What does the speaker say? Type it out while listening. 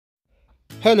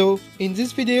Hello, in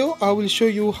this video I will show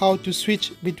you how to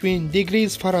switch between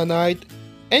degrees Fahrenheit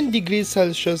and degrees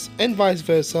Celsius and vice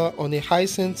versa on a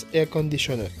Hisense air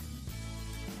conditioner.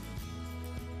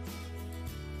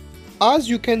 As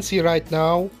you can see right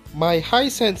now, my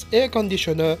Hisense air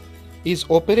conditioner is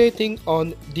operating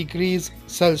on degrees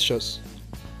Celsius.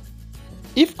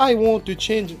 If I want to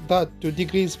change that to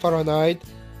degrees Fahrenheit,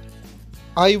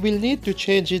 I will need to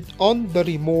change it on the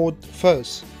remote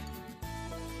first.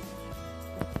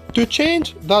 To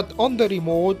change that on the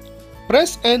remote,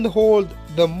 press and hold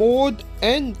the mode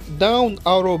and down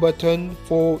arrow button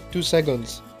for 2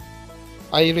 seconds.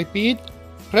 I repeat,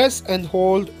 press and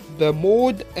hold the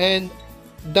mode and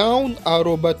down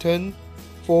arrow button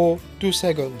for 2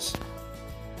 seconds.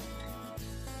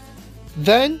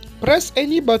 Then press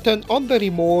any button on the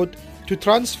remote to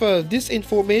transfer this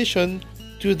information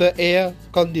to the air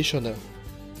conditioner.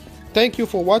 Thank you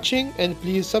for watching and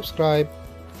please subscribe.